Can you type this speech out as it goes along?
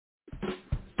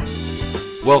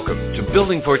Welcome to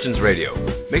Building Fortunes Radio.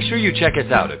 Make sure you check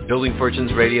us out at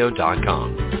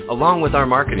buildingfortunesradio.com. Along with our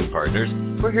marketing partners,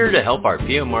 we're here to help our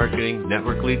PM Marketing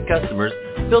Network Lead customers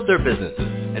build their businesses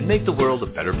and make the world a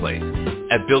better place.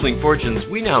 At Building Fortunes,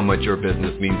 we know how much your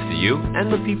business means to you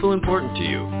and the people important to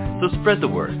you. So spread the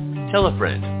word, tell a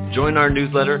friend, join our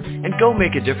newsletter, and go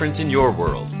make a difference in your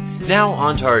world. Now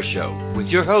on to our show with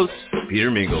your host, Peter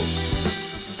Mingils.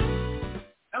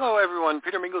 Hello, everyone.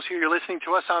 Peter Mingils here. You're listening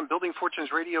to us on Building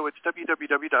Fortunes Radio. It's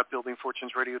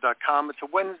www.buildingfortunesradio.com. It's a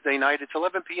Wednesday night. It's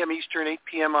 11 p.m. Eastern, 8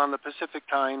 p.m. on the Pacific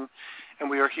time, and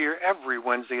we are here every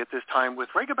Wednesday at this time with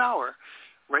Ray Gebauer.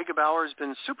 Ray Gebauer has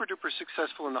been super-duper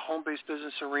successful in the home-based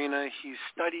business arena. He's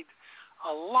studied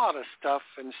a lot of stuff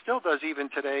and still does even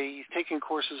today. He's taking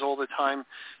courses all the time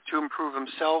to improve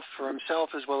himself, for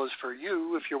himself as well as for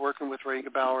you if you're working with Ray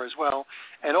Gebauer as well.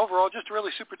 And overall, just a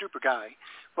really super-duper guy.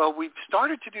 Well, we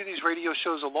started to do these radio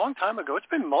shows a long time ago. It's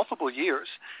been multiple years.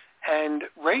 And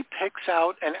Ray picks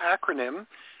out an acronym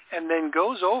and then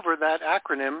goes over that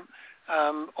acronym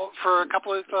for a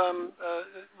couple of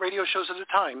radio shows at a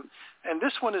time. And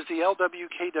this one is the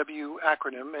LWKW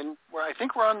acronym. And I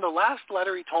think we're on the last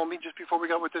letter he told me just before we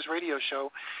got with this radio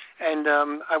show. And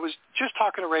I was just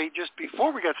talking to Ray just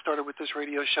before we got started with this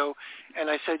radio show. And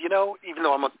I said, even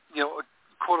though I'm a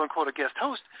quote-unquote a guest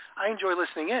host, I enjoy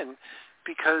listening in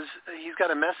because he's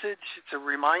got a message. It's a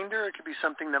reminder. It could be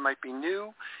something that might be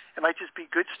new. It might just be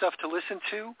good stuff to listen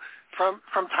to. From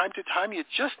time to time, you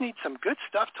just need some good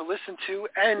stuff to listen to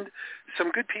and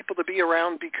some good people to be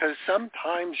around, because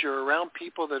sometimes you're around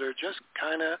people that are just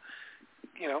kind of,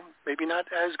 maybe not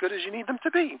as good as you need them to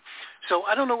be. So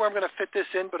I don't know where I'm going to fit this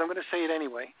in, but I'm going to say it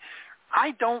anyway.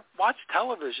 I don't watch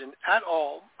television at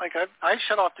all. Like I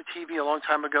shut off the TV a long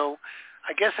time ago.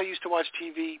 I guess I used to watch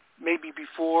TV maybe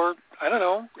before. I don't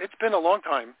know. It's been a long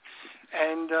time.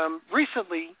 And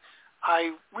recently,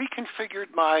 I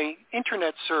reconfigured my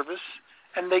internet service,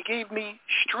 and they gave me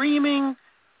streaming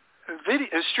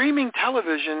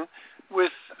television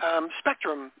with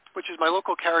Spectrum, which is my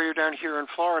local carrier down here in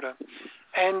Florida.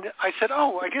 And I said,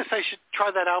 I guess I should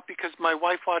try that out because my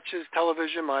wife watches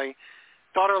television, my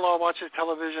daughter-in-law watches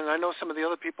television, I know some of the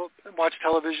other people watch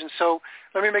television, so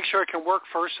let me make sure it can work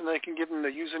first, and then I can give them the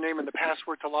username and the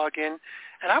password to log in.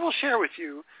 And I will share with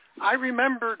you, I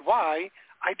remembered why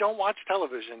I don't watch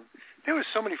television. There was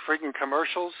so many friggin'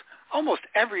 commercials. Almost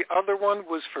every other one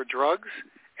was for drugs.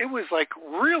 It was like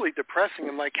really depressing.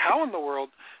 I'm like, how in the world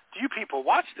do you people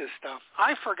watch this stuff?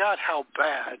 I forgot how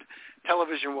bad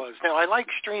television was. Now, I like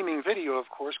streaming video, of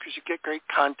course, because you get great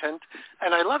content.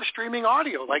 And I love streaming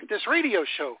audio, like this radio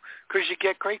show, because you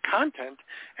get great content.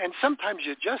 And sometimes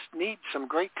you just need some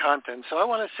great content. So I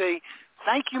want to say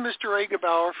thank you, Mr. Ray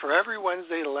Gebauer, for every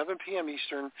Wednesday at 11 p.m.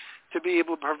 Eastern to be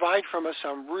able to provide from us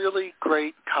some really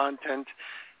great content.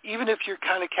 Even if you're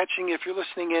kind of if you're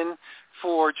listening in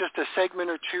for just a segment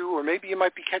or two, or maybe you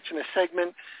might be catching a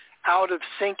segment out of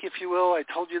sync, if you will. I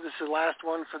told you this is the last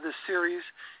one for this series.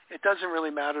 It doesn't really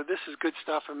matter. This is good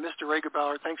stuff. And Mr. Ray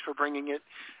Gebauer, thanks for bringing it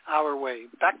our way.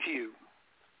 Back to you.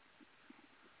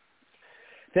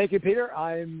 Thank you, Peter.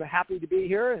 I'm happy to be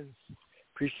here and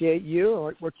appreciate you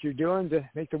and what you're doing to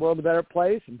make the world a better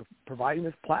place and providing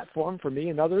this platform for me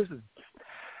and others.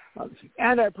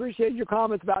 And I appreciate your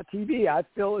comments about TV. I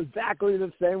feel exactly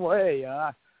the same way.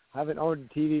 I haven't owned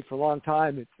a TV for a long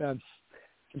time. It's some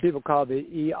people call it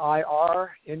the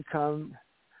EIR, income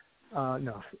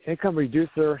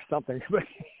reducer something. But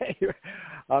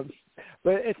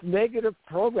it's negative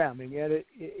programming, and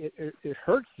it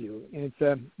hurts you. And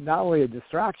it's not only a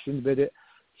distraction, but it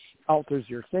alters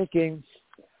your thinking.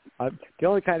 The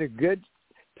only kind of good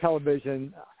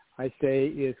television, I say,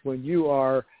 is when you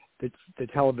are the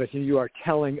television, you are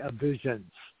telling a vision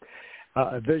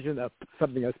of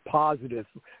something that's positive,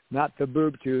 not the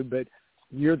boob tube, but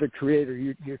you're the creator.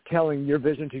 You're telling your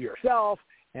vision to yourself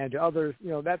and to others.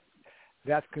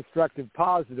 That's constructive,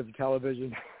 positive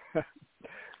television.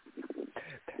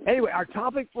 Anyway, our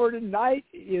topic for tonight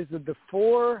is the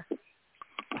 4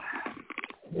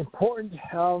 important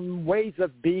ways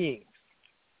of being.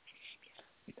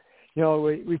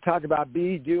 We talk about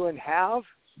be, do, and have.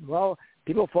 Well,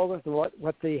 people focus on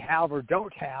what they have or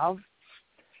don't have.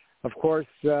 Of course,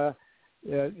 you're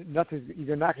not going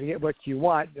to get what you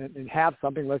want and have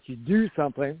something unless you do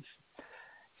something.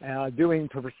 Doing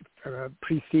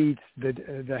precedes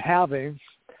the having,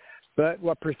 but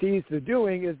what precedes the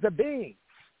doing is the being.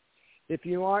 If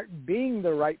you aren't being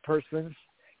the right person,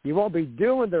 you won't be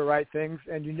doing the right things,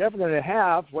 and you're never going to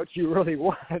have what you really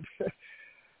want.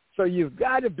 So you've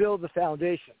got to build the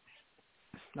foundation.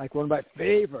 Like one of my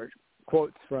favorite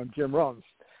quotes from Jim Rohn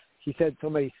he said so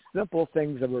many simple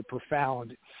things that were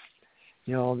profound.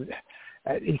 You know,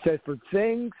 he said, for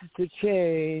things to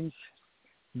change,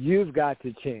 you've got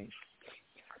to change.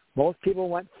 Most people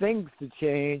want things to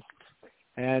change,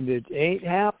 and it ain't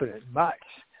happening much.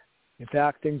 In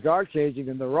fact, things are changing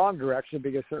in the wrong direction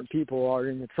because certain people are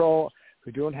in control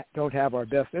who don't have our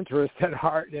best interests at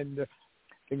heart, and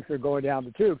things are going down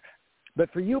the tube.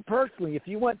 But for you personally, if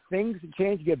you want things to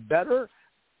change, get better,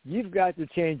 you've got to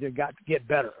change and got to get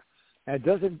better. And it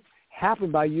doesn't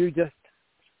happen by you just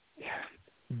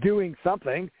doing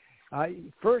something.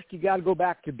 First, you got to go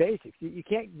back to basics. You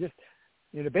can't just,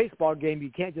 in a baseball game,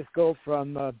 you can't just go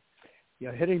from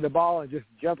hitting the ball and just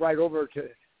jump right over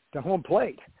to home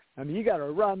plate. I mean, you got to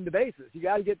run the bases. You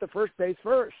got to get to first base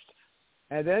first,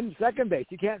 and then second base.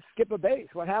 You can't skip a base.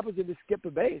 What happens if you skip a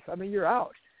base? I mean, you're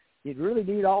out. You really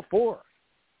need all four.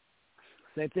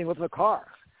 Same thing with a car.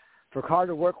 For a car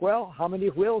to work well, how many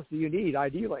wheels do you need,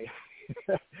 ideally?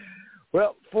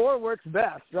 Well, 4 works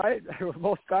best, right?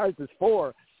 Most cars is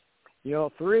 4.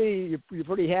 3, you're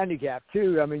pretty handicapped.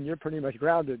 2, I mean, you're pretty much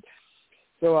grounded.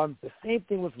 So the same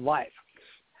thing with life.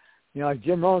 Like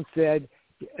Jim Rohn said,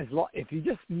 if you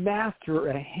just master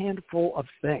a handful of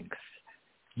things,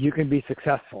 you can be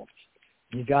successful.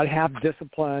 You got to have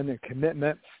discipline and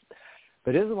commitment,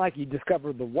 but it isn't like you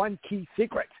discover the one key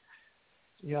secret.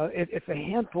 It's a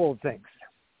handful of things.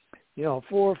 4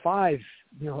 or 5,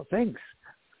 things.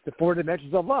 The 4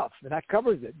 dimensions of love, and that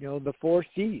covers it. The 4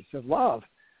 C's of love.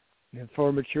 And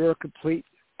for mature, complete,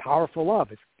 powerful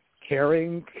love, it's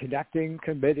caring, connecting,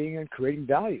 committing, and creating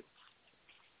value.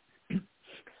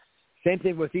 Same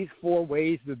thing with these 4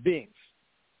 ways of being.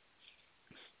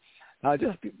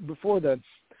 Just before just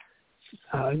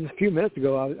a few minutes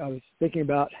ago, I was thinking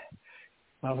about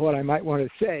what I might want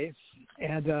to say,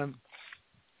 and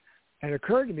it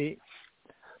occurred to me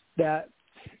that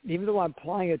even though I'm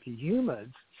applying it to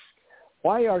humans,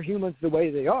 why are humans the way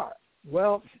they are?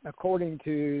 Well, according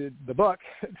to the book,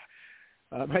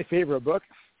 my favorite book,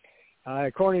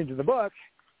 according to the book,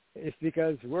 it's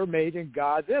because we're made in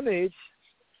God's image.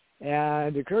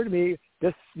 And it occurred to me,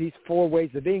 these 4 ways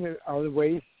of being are the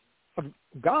ways of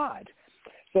God.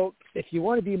 So if you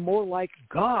want to be more like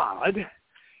God,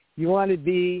 you want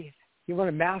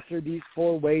to master these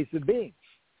 4 ways of being.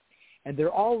 And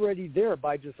they're already there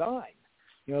by design.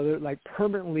 They're like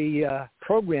permanently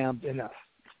programmed in us.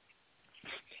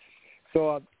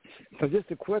 So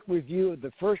just a quick review of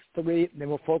the first 3, and then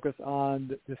we'll focus on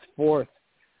this 4th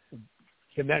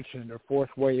dimension or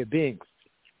 4th way of being.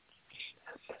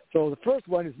 So the first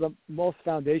one is the most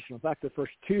foundational. In fact, the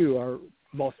first 2 are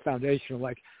most foundational.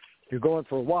 Like if you're going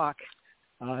for a walk,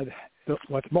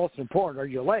 what's most important are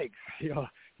your legs, your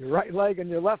right leg and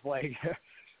your left leg.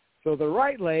 So the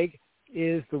right leg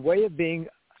is the way of being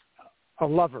a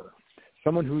lover,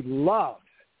 someone who loves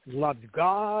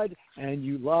God, and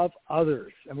you love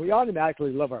others. And we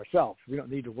automatically love ourselves. We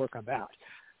don't need to work on that.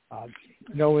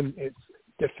 No one is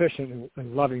deficient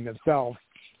in loving themselves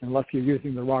unless you're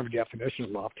using the wrong definition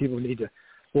of love. People need to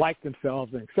like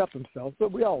themselves and accept themselves,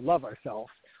 but we all love ourselves.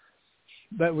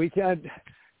 But we tend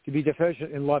to be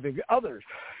deficient in loving others,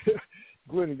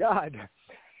 including God.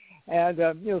 And,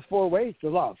 there's 4 ways to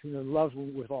love. Love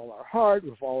with all our heart,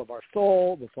 with all of our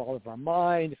soul, with all of our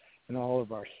mind, and all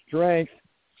of our strength,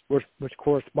 which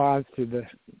corresponds to the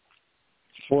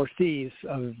 4 C's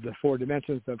of the 4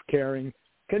 dimensions of caring,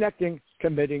 connecting,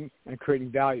 committing, and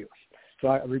creating value. So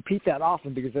I repeat that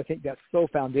often because I think that's so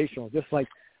foundational. Just like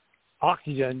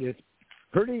oxygen is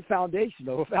pretty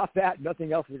foundational. Without that,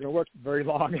 nothing else is going to work very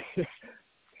long.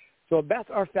 So that's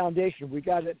our foundation. We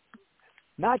got to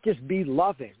not just be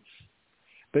loving,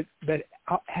 but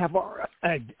have our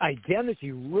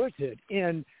identity rooted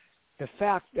in the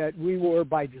fact that we were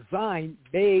by design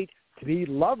made to be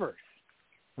lovers.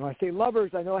 When I say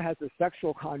lovers, I know it has a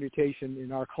sexual connotation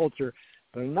in our culture,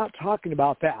 but I'm not talking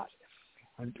about that.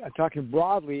 I'm talking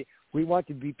broadly. We want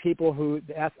to be people who,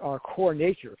 that's our core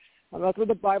nature. And that's what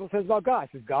the Bible says about God. It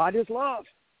says God is love.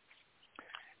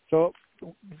 So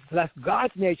that's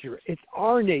God's nature. It's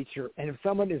our nature. And if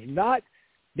someone is not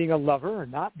being a lover or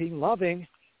not being loving,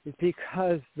 it's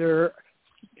because their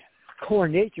core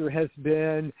nature has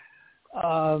been,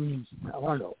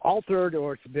 altered,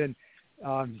 or it's been,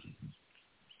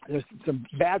 there's some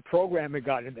bad programming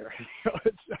got in there.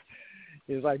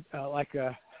 It's like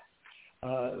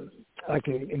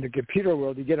in the computer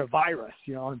world, you get a virus,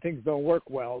 and things don't work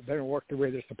well. They don't work the way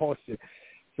they're supposed to.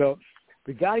 So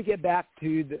we got to get back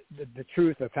to the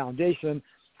truth, the foundation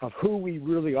of who we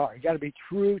really are. You got to be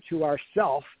true to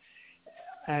ourself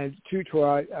and true to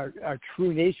our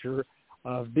true nature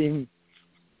of being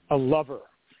a lover.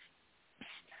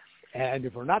 And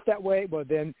if we're not that way, well,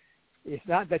 then it's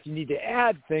not that you need to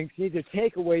add things. You need to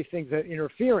take away things that are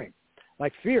interfering,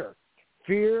 like fear.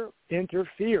 Fear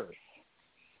interferes.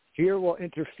 Fear will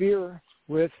interfere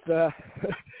with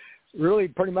really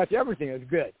pretty much everything that's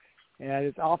good. And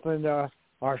it's often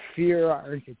our fear,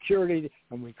 our insecurity,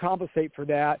 and we compensate for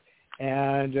that,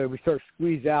 and we sort of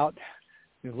squeeze out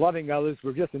loving others.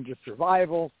 We're just into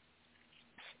survival.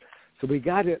 So we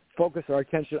got to focus our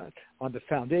attention on the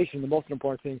foundation. The most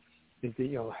important thing is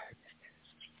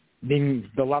being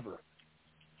the lover.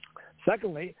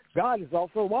 Secondly, God is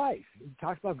also wise. He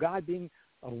talks about God being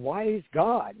a wise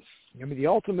God. I mean, the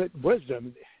ultimate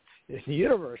wisdom is the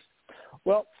universe.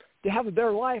 Well, to have a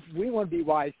better life, we want to be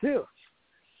wise too.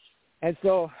 And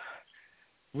so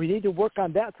we need to work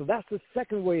on that. So that's the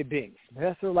second way of being.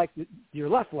 That's sort of like your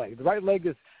left leg. The right leg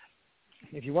is,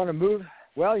 if you want to move,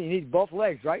 well, you need both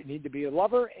legs, right? You need to be a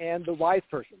lover and the wise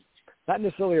person. Not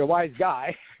necessarily a wise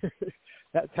guy.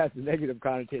 That has a negative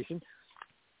connotation.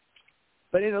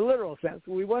 But in a literal sense,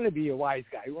 we want to be a wise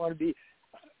guy. We want to be,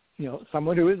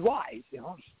 someone who is wise.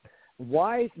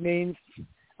 Wise means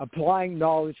applying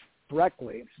knowledge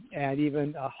correctly. And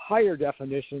even a higher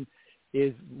definition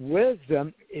is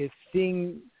wisdom is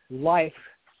seeing life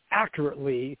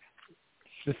accurately,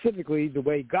 specifically the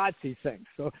way God sees things.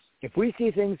 So if we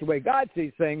see things the way God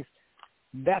sees things,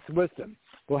 that's wisdom.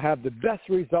 We'll have the best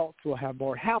results. We'll have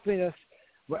more happiness.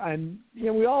 And,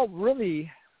 we all really,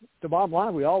 the bottom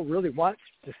line, we all really want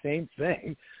the same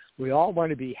thing. We all want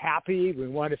to be happy. We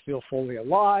want to feel fully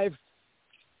alive.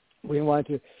 We want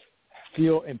to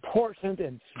feel important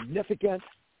and significant.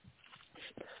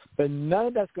 But none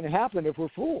of that's going to happen if we're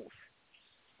fools.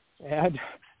 And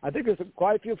I think there's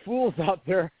quite a few fools out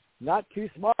there, not too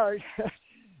smart,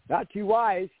 not too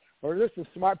wise, or there's some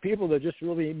smart people that are just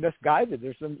really misguided.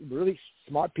 There's some really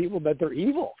smart people that they're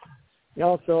evil,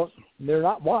 so they're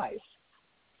not wise.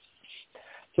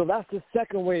 So that's the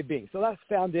second way of being. So that's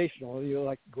foundational.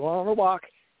 Like going on a walk,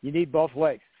 you need both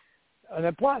legs. And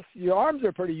then plus, your arms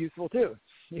are pretty useful too.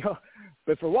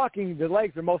 But for walking, the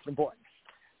legs are most important.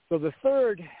 So the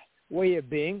third way of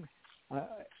being,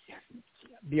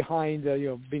 behind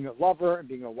being a lover and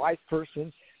being a wise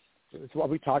person, it's what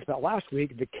we talked about last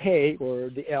week. The K, or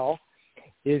the L,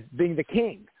 is being the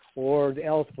king, or the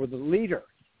L is for the leader.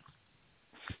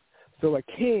 So a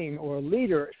king or a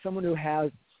leader is someone who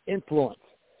has influence.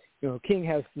 A king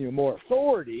has more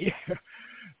authority,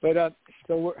 but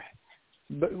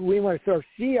we want to sort of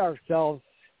see ourselves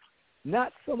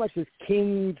not so much as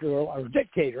kings or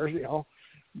dictators,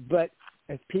 but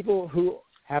as people who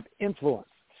have influence.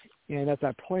 And as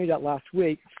I pointed out last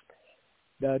week,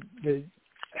 the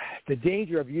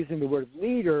danger of using the word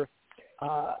leader,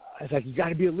 it's like you got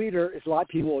to be a leader, is a lot of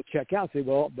people will check out and say,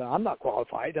 well, I'm not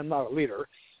qualified. I'm not a leader,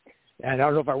 and I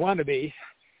don't know if I want to be.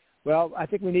 Well, I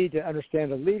think we need to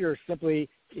understand a leader simply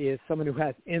is someone who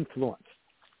has influence.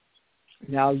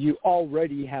 Now, you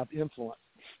already have influence.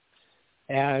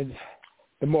 And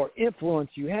the more influence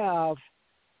you have,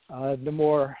 the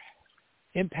more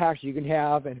impact you can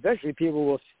have, and eventually people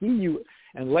will see you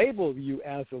and label you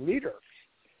as a leader.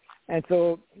 And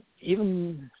so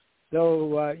even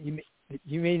though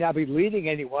you may not be leading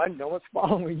anyone, no one's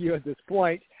following you at this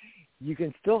point, you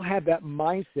can still have that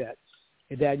mindset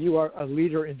that you are a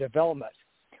leader in development,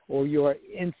 or you are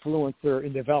an influencer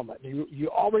in development. You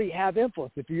already have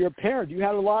influence. If you're a parent, you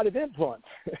have a lot of influence.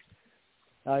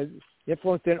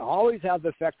 Influence didn't always have the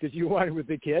effect that you wanted with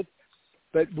the kids,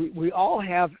 but we all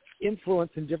have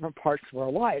influence in different parts of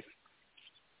our life.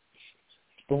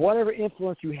 But whatever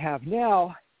influence you have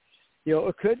now,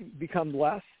 it could become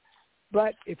less,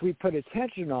 but if we put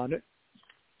attention on it,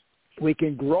 we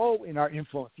can grow in our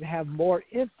influence and have more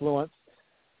influence,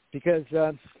 because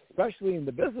especially in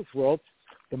the business world,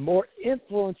 the more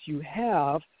influence you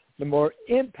have, the more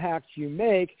impact you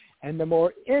make, and the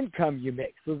more income you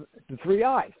make. So the 3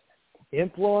 I's: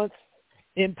 influence,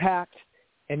 impact,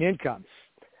 and income.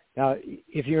 Now,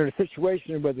 if you're in a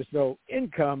situation where there's no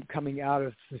income coming out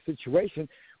of the situation,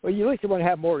 well, you at least want to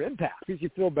have more impact, because you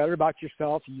feel better about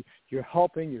yourself. You're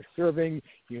helping, you're serving,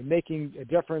 you're making a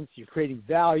difference, you're creating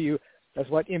value. That's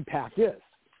what impact is.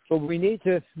 So we need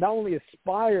to not only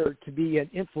aspire to be an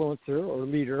influencer or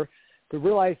leader, but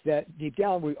realize that deep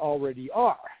down we already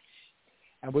are.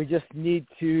 And we just need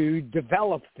to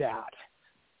develop that.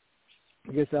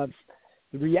 Because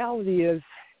the reality is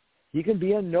you can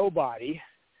be a nobody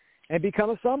and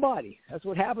become a somebody. That's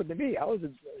what happened to me. I was a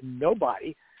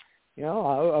nobody. I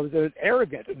was an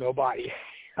arrogant nobody.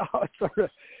 I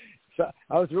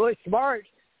was really smart.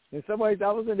 In some ways,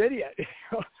 I was an idiot.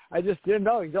 I just didn't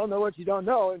know. You don't know what you don't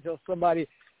know until somebody,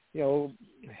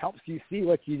 helps you see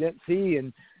what you didn't see,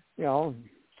 and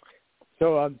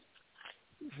So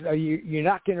you're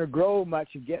not going to grow much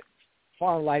and get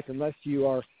far in life unless you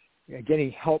are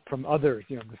getting help from others.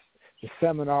 The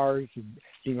seminars,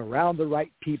 being around the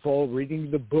right people, reading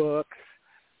the books,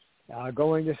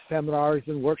 going to seminars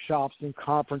and workshops and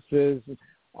conferences, and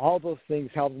all those things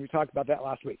help. And we talked about that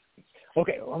last week.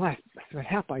 Okay, well, I spent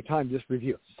half my time just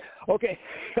review. Okay,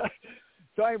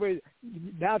 so anyway,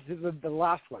 now to the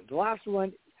last one. The last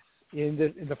one in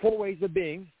the 4 ways of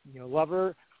being,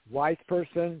 lover, wise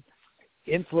person,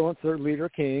 influencer, leader,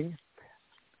 king,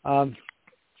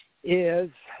 is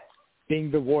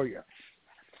being the warrior.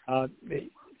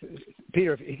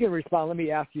 Peter, if you can respond, let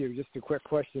me ask you just a quick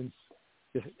question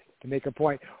just to make a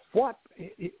point.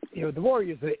 The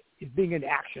warrior is being in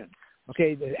action,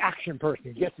 okay, the action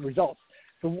person, gets the results.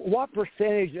 So what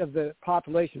percentage of the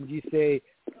population would you say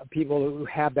people who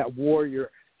have that warrior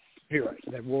spirit,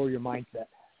 that warrior mindset?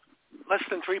 Less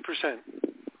than 3%.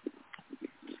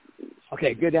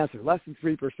 Okay, good answer. Less than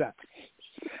 3%.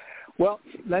 Well,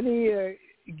 let me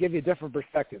give you a different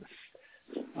perspective.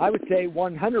 I would say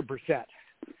 100%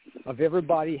 of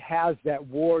everybody has that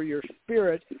warrior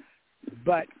spirit,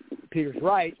 but Peter's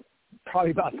right,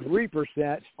 probably about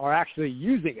 3% are actually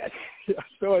using it.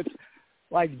 So it's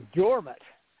like dormant.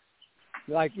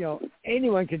 Like,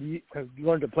 anyone can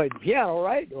learn to play the piano,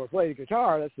 right? Or play the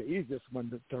guitar. That's the easiest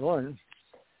one to learn.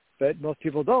 But most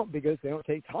people don't because they don't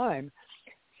take time.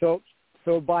 So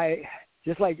by,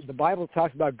 just like the Bible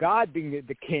talks about God being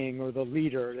the king or the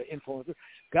leader, the influencer,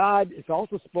 God is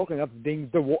also spoken of being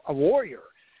a warrior.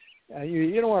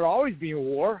 You don't want to always be in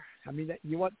war. I mean,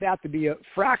 you want that to be a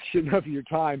fraction of your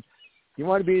time. You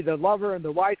want to be the lover and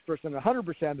the wise person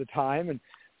 100% of the time,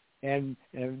 and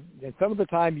some of the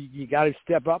time you got to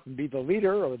step up and be the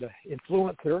leader or the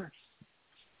influencer.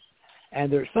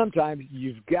 And there's sometimes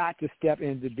you've got to step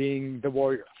into being the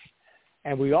warrior.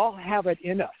 And we all have it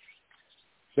in us.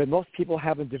 But most people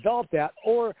haven't developed that,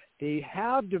 or they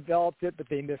have developed it, but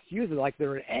they misuse it, like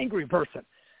they're an angry person.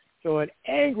 So an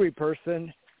angry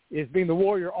person is being the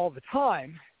warrior all the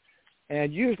time,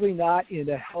 and usually not in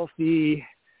a healthy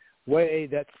way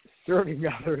that's serving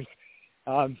others.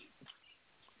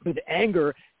 But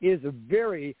anger is a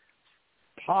very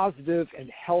positive and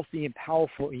healthy and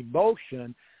powerful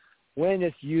emotion when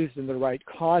it's used in the right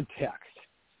context.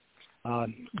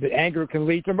 But anger can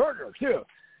lead to murder, too.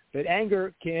 But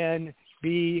anger can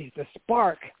be the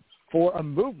spark for a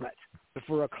movement,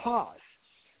 for a cause.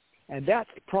 And that's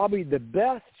probably the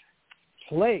best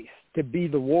place to be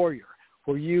the warrior,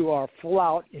 where you are full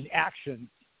out in action.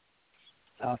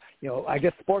 I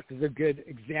guess sports is a good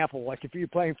example. Like if you're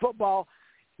playing football,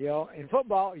 in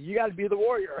football, you got to be the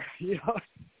warrior. It's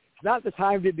not the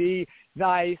time to be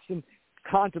nice and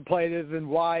contemplative and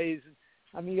wise.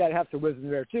 I mean, you got to have some wisdom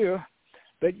there too.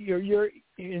 But you're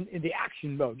in the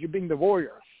action mode. You're being the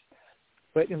warrior.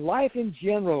 But in life in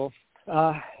general,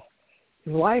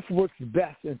 life works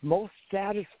best and most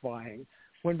satisfying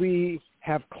when we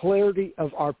have clarity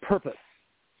of our purpose,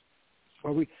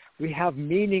 or we have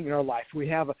meaning in our life. We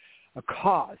have a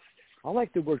cause. I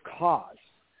like the word cause.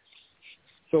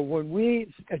 So when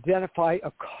we identify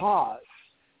a cause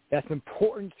that's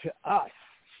important to us,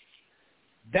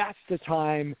 that's the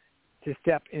time to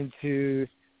step into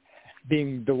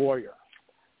being the warrior.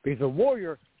 Because the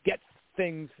warrior gets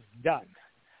things done.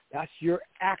 That's your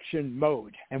action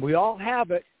mode. And we all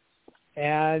have it.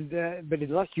 But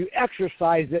unless you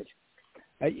exercise it,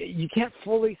 you can't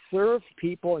fully serve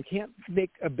people. You can't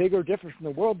make a bigger difference in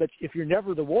the world. But if you're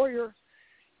never the warrior,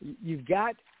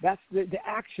 that's the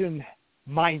action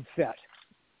mindset,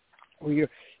 where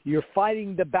you're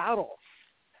fighting the battle.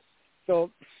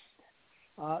 So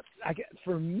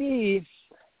for me,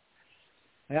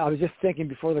 I was just thinking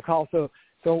before the call, so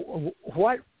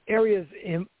what areas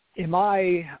am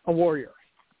I a warrior?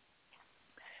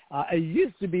 It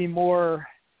used to be more,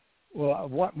 well,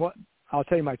 what I'll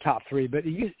tell you my top 3, but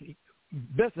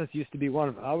business used to be one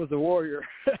of them. I was a warrior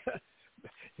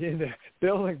in the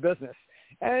building business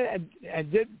and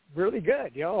did really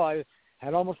good. I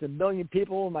had almost 1 million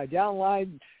people in my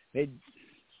downline, made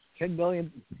 $10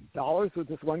 million with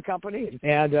this one company.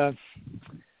 And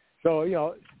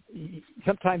so,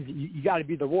 sometimes you got to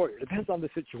be the warrior. It depends on the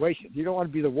situation. You don't want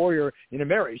to be the warrior in a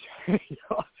marriage.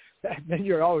 Then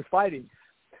you're always fighting.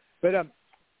 But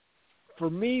for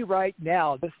me right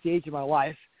now, this stage of my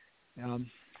life,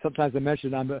 sometimes I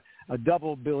mention I'm a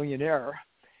double billionaire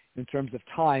in terms of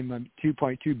time. I'm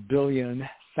 2.2 billion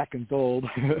seconds old.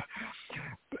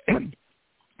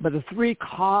 But the 3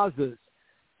 causes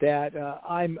that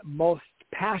I'm most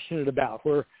passionate about,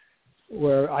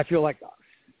 where I feel like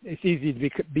it's easy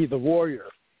to be the warrior,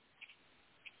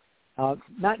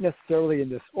 not necessarily in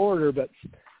this order, but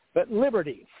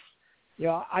liberty.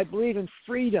 I believe in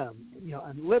freedom,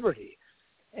 and liberty.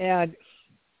 And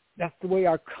that's the way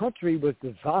our country was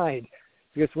designed,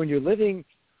 because when you're living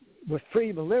with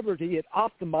freedom and liberty, it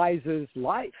optimizes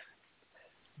life.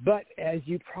 But as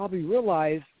you probably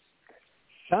realize,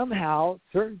 somehow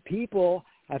certain people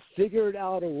have figured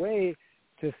out a way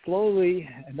to slowly,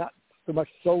 and not so much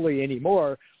slowly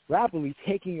anymore, rapidly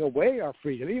taking away our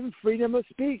freedom, even freedom of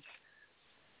speech.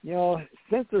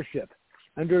 Censorship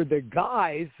under the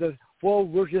guise of, well,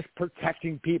 we're just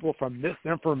protecting people from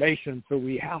misinformation, so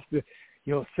we have to,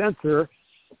 censor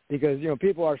because,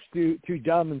 people are too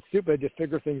dumb and stupid to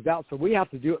figure things out, so we have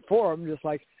to do it for them, just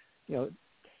like,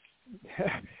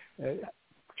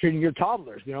 treating your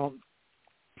toddlers,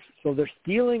 So they're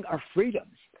stealing our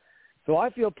freedoms. So I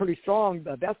feel pretty strong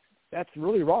that that's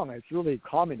really wrong. It's really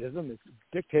communism. It's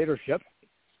dictatorship.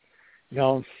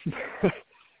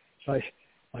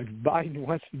 Like Biden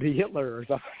wants to be Hitler or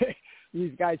something.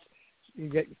 These guys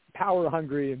get power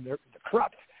hungry and they're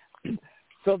corrupt.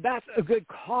 So that's a good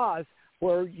cause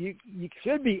where you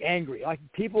should be angry. Like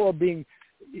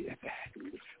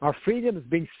our freedom is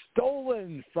being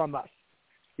stolen from us.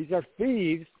 These are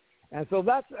thieves. And so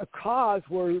that's a cause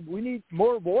where we need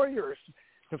more warriors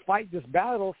to fight this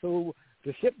battle so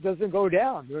the ship doesn't go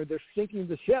down. They're sinking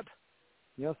the ship.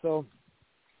 So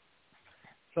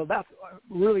that's a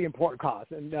really important cause.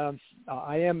 And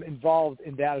I am involved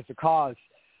in that as a cause.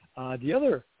 The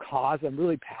other cause I'm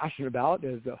really passionate about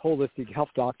as a holistic health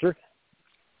doctor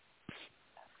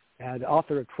and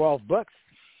author of 12 books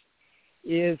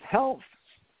is health.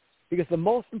 Because the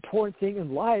most important thing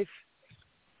in life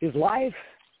is life.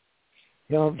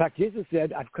 In fact, Jesus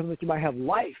said, I've come that you might have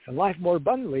life, and life more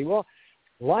abundantly. Well,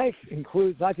 life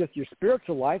includes not just your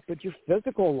spiritual life, but your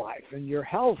physical life and your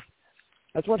health.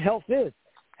 That's what health is.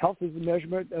 Health is a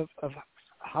measurement of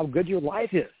how good your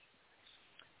life is.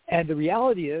 And the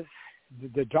reality is,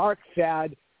 the dark,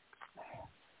 sad,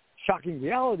 shocking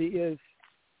reality is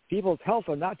people's health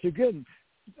are not too good.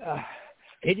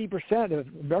 80% of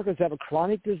Americans have a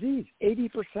chronic disease,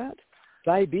 80%.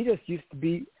 Diabetes used to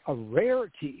be a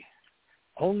rarity.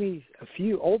 Only a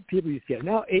few old people used to get it.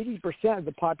 Now 80% of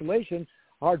the population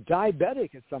are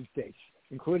diabetic at some stage,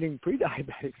 including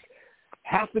pre-diabetics.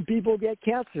 Half the people get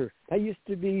cancer. That used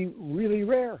to be really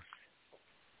rare.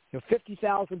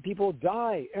 50,000 people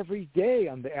die every day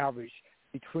on the average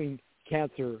between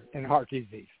cancer and heart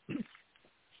disease.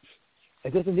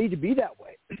 It doesn't need to be that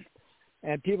way.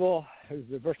 And people, as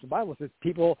the verse in the Bible says,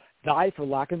 people die for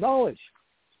lack of knowledge.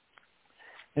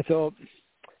 And so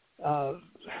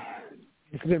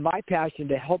it's been my passion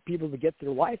to help people to get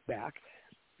their life back,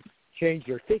 change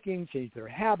their thinking, change their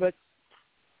habits.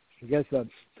 Because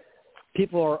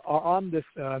people are on this.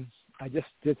 I just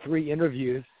did 3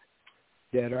 interviews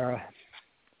that are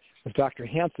with Dr.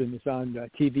 Hansen. It's on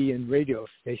TV and radio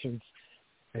stations.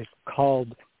 It's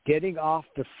called Getting Off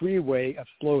the Freeway of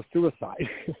Slow Suicide.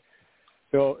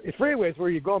 So a freeway is where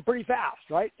you're going pretty fast,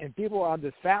 right? And people are on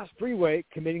this fast freeway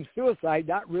committing suicide,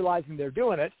 not realizing they're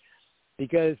doing it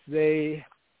because they're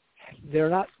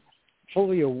not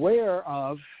fully aware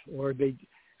of, or they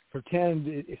pretend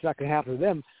it's not going to happen to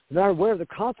them. They're not aware of the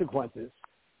consequences.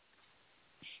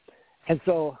 And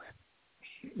so,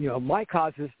 my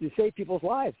cause is to save people's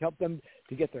lives, help them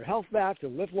to get their health back, to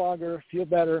live longer, feel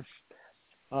better.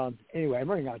 Anyway, I'm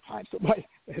running out of time. So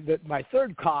my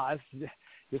third cause,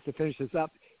 just to finish this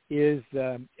up, is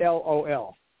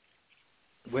LOL,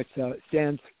 which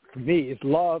stands for me is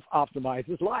love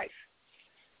optimizes life.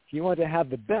 If you want to have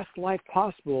the best life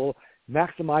possible,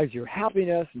 maximize your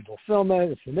happiness and fulfillment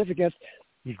and significance,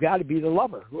 you've got to be the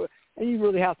lover. And you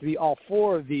really have to be all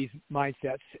 4 of these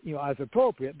mindsets, as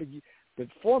appropriate. But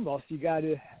foremost, you got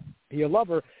to be a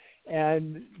lover.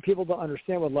 And people don't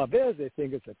understand what love is. They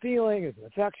think it's a feeling, it's an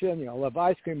affection. I love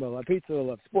ice cream, I love pizza, I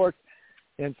love sports.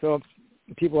 And so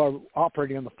people are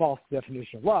operating on the false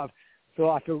definition of love. So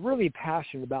I feel really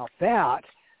passionate about that,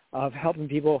 of helping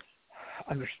people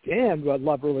understand what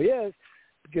love really is,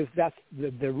 because that's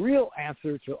the real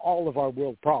answer to all of our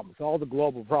world problems, all the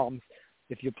global problems.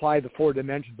 If you apply the 4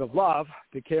 dimensions of love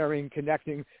to caring,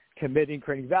 connecting, committing,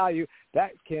 creating value,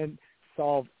 that can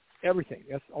solve everything.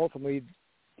 That's ultimately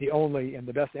the only and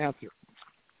the best answer.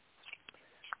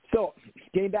 So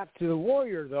getting back to the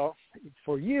warrior, though,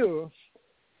 for you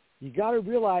got to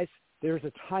realize there's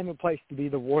a time and place to be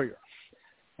the warrior.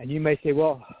 And you may say,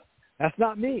 well, that's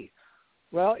not me.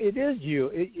 Well, it is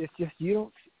you. It's just you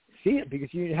don't see it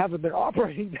because you haven't been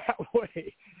operating that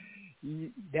way.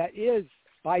 That is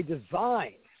by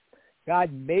design.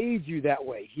 God made you that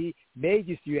way. He made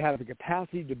you so you have the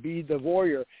capacity to be the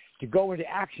warrior, to go into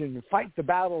action and fight the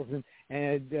battles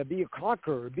and be a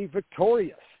conqueror, be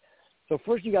victorious. So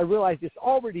first you got to realize it's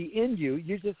already in you.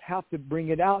 You just have to bring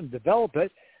it out and develop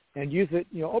it and use it,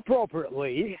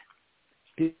 appropriately.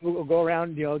 People will go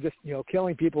around, just,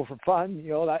 killing people for fun.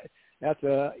 That's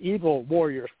a evil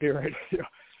warrior spirit.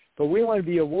 But we want to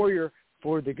be a warrior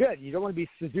for the good. You don't want to be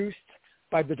seduced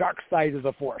by the dark side of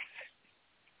the force.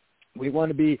 We want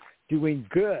to be doing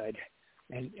good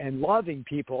and loving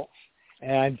people.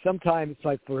 And sometimes,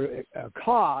 like for a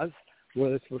cause,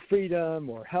 whether it's for freedom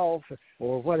or health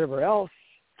or whatever else,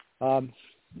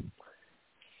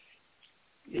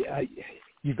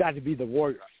 you've got to be the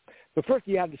warrior. But first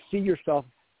you have to see yourself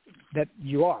that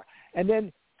you are. And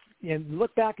then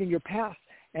look back in your past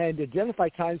and identify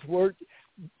times where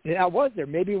I was there.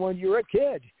 Maybe when you were a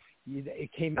kid,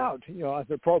 it came out, as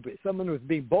appropriate. Someone was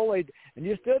being bullied, and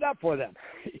you stood up for them.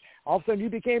 All of a sudden, you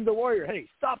became the warrior. Hey,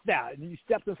 stop that! And you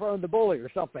stepped in front of the bully or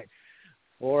something,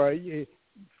 or you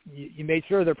made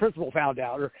sure the principal found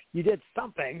out, or you did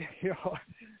something.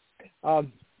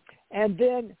 And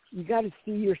then you got to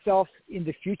see yourself in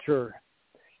the future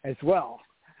as well,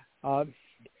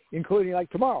 including like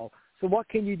tomorrow. So, what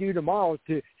can you do tomorrow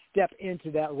to step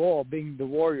into that role, being the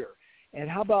warrior? And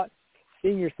how about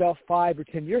seeing yourself 5 or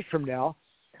 10 years from now,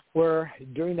 where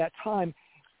during that time,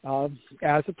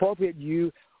 as appropriate,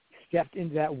 you stepped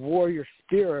into that warrior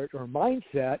spirit or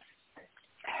mindset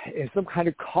in some kind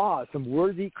of cause, some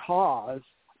worthy cause,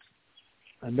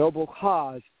 a noble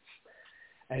cause,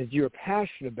 as you're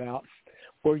passionate about,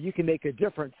 where you can make a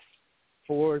difference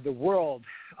for the world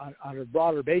on a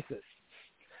broader basis.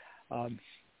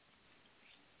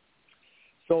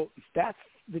 So that's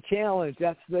the challenge.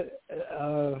 That's the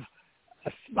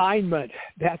assignment.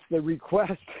 That's the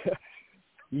request.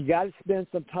 You got to spend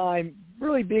some time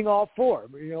really being all for.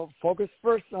 Focus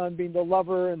first on being the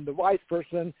lover and the wise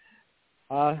person,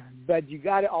 but you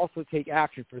got to also take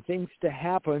action. For things to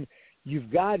happen,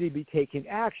 you've got to be taking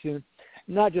action,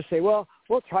 not just say, well,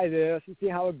 we'll try this and see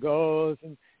how it goes,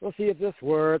 and we'll see if this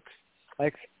works,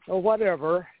 or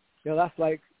whatever. That's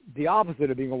like the opposite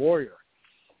of being a warrior.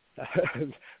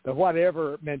 The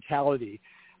whatever mentality.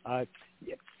 The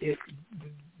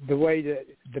way that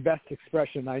the best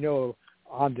expression I know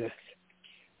on this,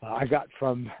 I got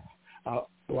from,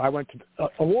 I went to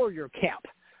a warrior camp,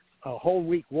 a whole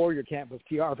week warrior camp with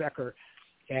T.R. Becker,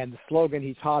 and the slogan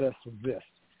he taught us was this.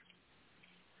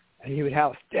 And he would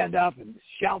have us stand up and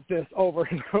shout this over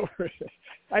and over.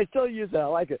 I still use that. I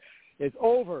like it. It's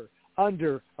over,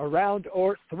 under, around,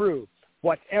 or through.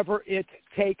 Whatever it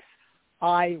takes,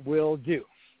 I will do.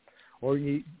 Or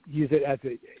you use it as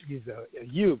a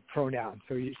you pronoun,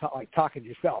 so it's not like talking to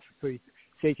yourself. So you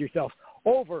say to yourself,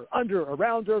 over, under,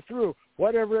 around, or through,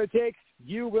 whatever it takes,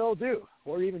 you will do,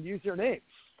 or even use your name.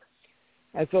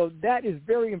 And so that is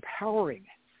very empowering,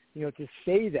 to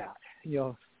say that,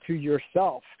 to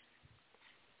yourself.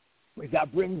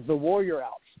 That brings the warrior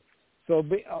out. So,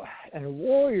 and a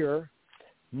warrior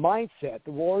mindset,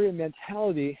 the warrior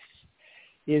mentality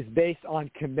is based on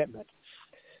commitment.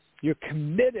 You're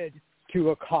committed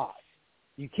to a cause.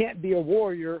 You can't be a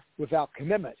warrior without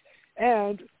commitment.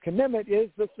 And commitment is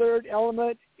the third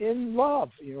element in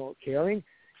love. Caring,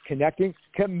 connecting,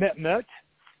 commitment,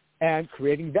 and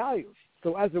creating value.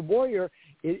 So as a warrior,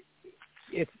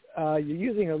 you're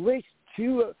using a link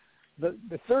to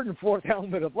the third and fourth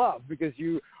element of love, because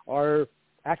you are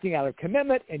acting out of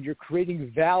commitment and you're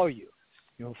creating value,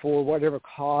 for whatever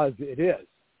cause it is.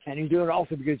 And you do it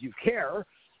also because you care,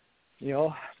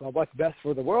 what's best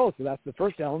for the world. So that's the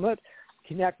first element.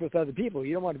 Connect with other people.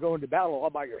 You don't want to go into battle all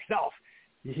by yourself.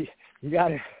 You got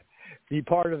to be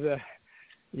part of the,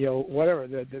 whatever,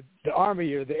 the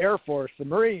Army or the Air Force, the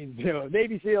Marines,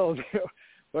 Navy SEALs,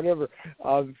 whatever.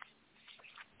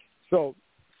 So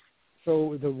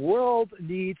the world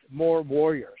needs more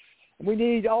warriors. We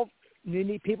need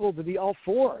people to be all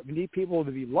for. We need people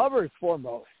to be lovers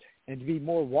foremost and to be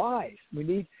more wise. We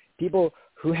need people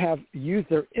who have used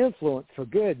their influence for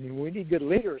good. We need good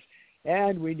leaders,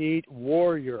 and we need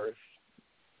warriors.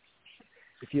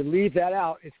 If you leave that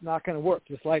out, it's not going to work.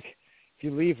 Just like if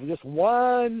you leave just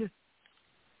one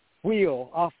wheel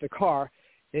off the car,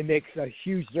 it makes a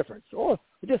huge difference. Oh,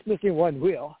 we're just missing one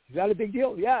wheel. Is that a big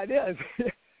deal? Yeah, it is.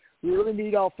 We really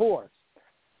need all four.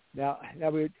 Now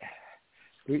for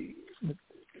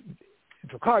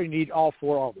a car, you need all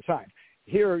four all the time.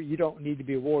 Here, you don't need to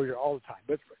be a warrior all the time.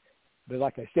 But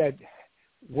like I said,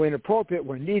 when appropriate,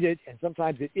 when needed, and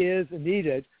sometimes it is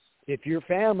needed, if your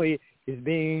family is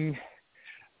being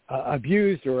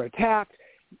abused or attacked,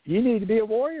 you need to be a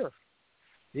warrior.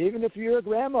 Even if you're a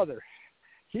grandmother,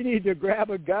 you need to grab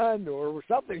a gun or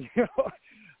something.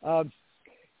 So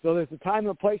there's a time and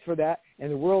a place for that,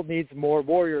 and the world needs more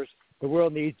warriors. The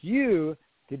world needs you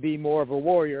to be more of a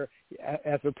warrior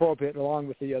as appropriate, along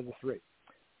with the other three.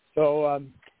 So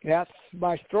that's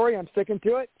my story. I'm sticking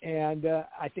to it, and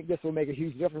I think this will make a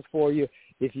huge difference for you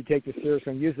if you take this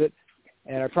seriously and use it.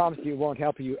 And I promise you it won't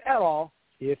help you at all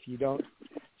if you don't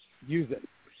use it.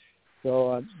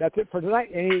 So that's it for tonight.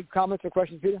 Any comments or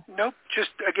questions, Peter? Nope. Just,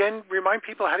 again, remind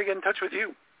people how to get in touch with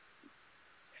you.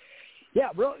 Yeah,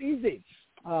 real easy.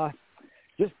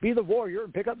 Just be the warrior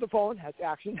and pick up the phone. That's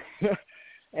action.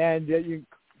 And you can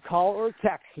call or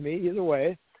text me either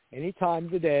way, anytime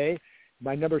today.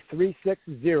 My number is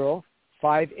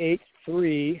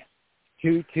 360-583-2227.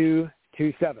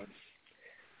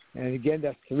 And again,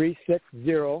 that's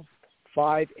 360-583-2227.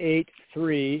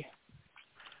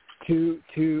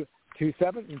 You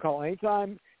can call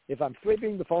anytime. If I'm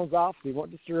sleeping, the phone's off, so you won't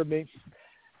disturb me.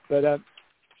 But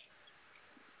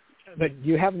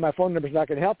you having my phone number is not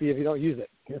going to help you if you don't use it.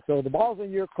 So the ball's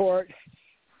in your court.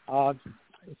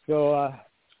 So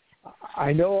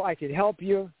I know I can help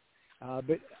you,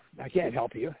 but I can't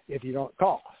help you if you don't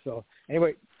call. So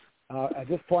anyway, at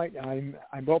this point, I'm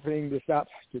opening this up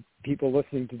to people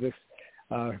listening to this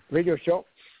radio show.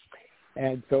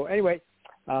 And so anyway,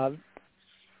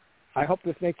 I hope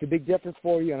this makes a big difference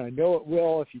for you, and I know it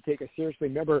will if you take it seriously.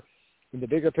 Remember, in the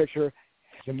bigger picture,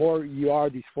 the more you are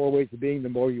these 4 ways of being, the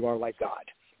more you are like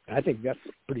God. And I think that's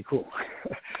pretty cool.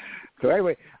 So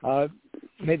anyway,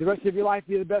 may the rest of your life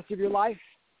be the best of your life.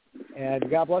 And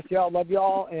God bless you all. Love you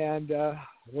all. And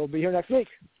we'll be here next week.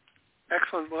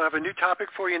 Excellent. We'll have a new topic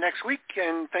for you next week.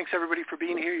 And thanks, everybody, for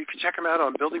being here. You can check them out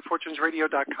on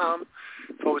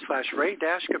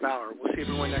buildingfortunesradio.com/Ray-Gebauer. We'll see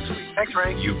everyone next week. Thanks,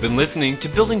 Ray. You've been listening to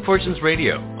Building Fortunes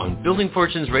Radio on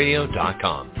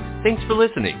buildingfortunesradio.com. Thanks for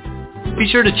listening. Be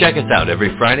sure to check us out every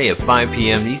Friday at 5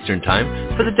 p.m. Eastern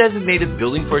Time for the designated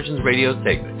Building Fortunes Radio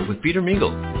segment with Peter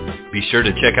Mingils. Be sure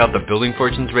to check out the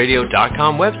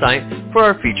buildingfortunesradio.com website for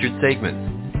our featured segments.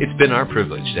 It's been our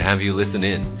privilege to have you listen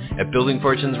in. At Building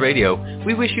Fortunes Radio,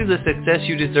 we wish you the success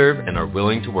you deserve and are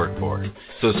willing to work for.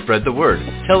 So spread the word,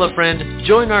 tell a friend,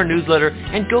 join our newsletter,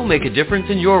 and go make a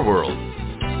difference in your world.